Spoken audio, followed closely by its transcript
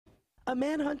A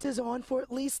manhunt is on for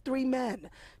at least 3 men.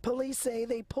 Police say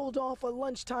they pulled off a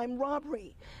lunchtime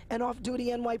robbery. An off-duty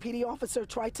NYPD officer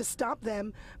tried to stop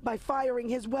them by firing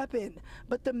his weapon,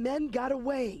 but the men got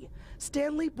away.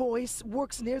 Stanley Boyce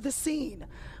works near the scene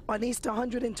on East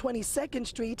 122nd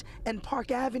Street and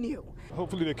Park Avenue.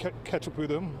 Hopefully they catch up with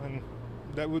them, and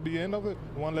that would be the end of it.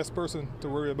 One less person to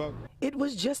worry about. It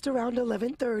was just around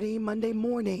 11:30 Monday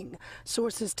morning.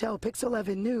 Sources tell Pix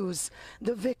 11 News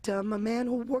the victim, a man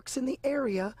who works in the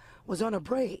area, was on a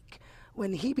break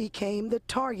when he became the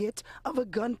target of a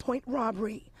gunpoint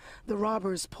robbery. The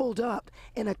robbers pulled up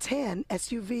in a tan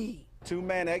SUV. 2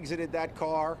 men exited that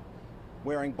car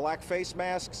wearing black face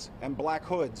masks and black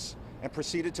hoods and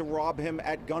proceeded to rob him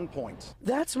at gunpoint.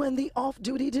 That's when the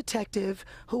off-duty detective,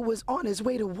 who was on his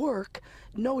way to work,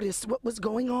 noticed what was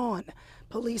going on.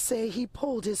 Police say he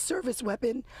pulled his service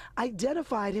weapon,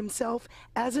 identified himself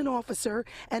as an officer,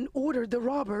 and ordered the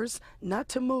robbers not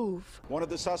to move. One of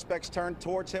the suspects turned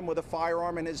towards him with a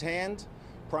firearm in his hand,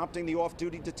 prompting the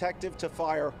off-duty detective to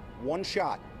fire 1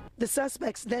 shot. The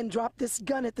suspects then dropped this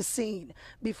gun at the scene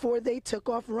before they took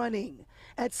off running.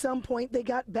 At some point, they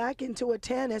got back into a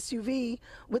tan SUV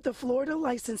with a Florida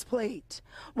license plate.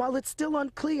 While it's still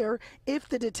unclear if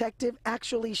the detective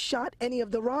actually shot any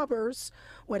of the robbers,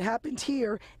 what happened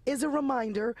here is a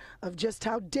reminder of just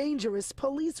how dangerous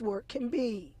police work can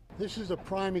be. This is a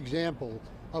prime example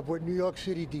of what New York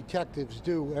City detectives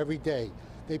do every day.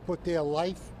 They put their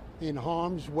life in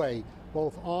harm's way,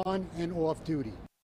 both on and off duty.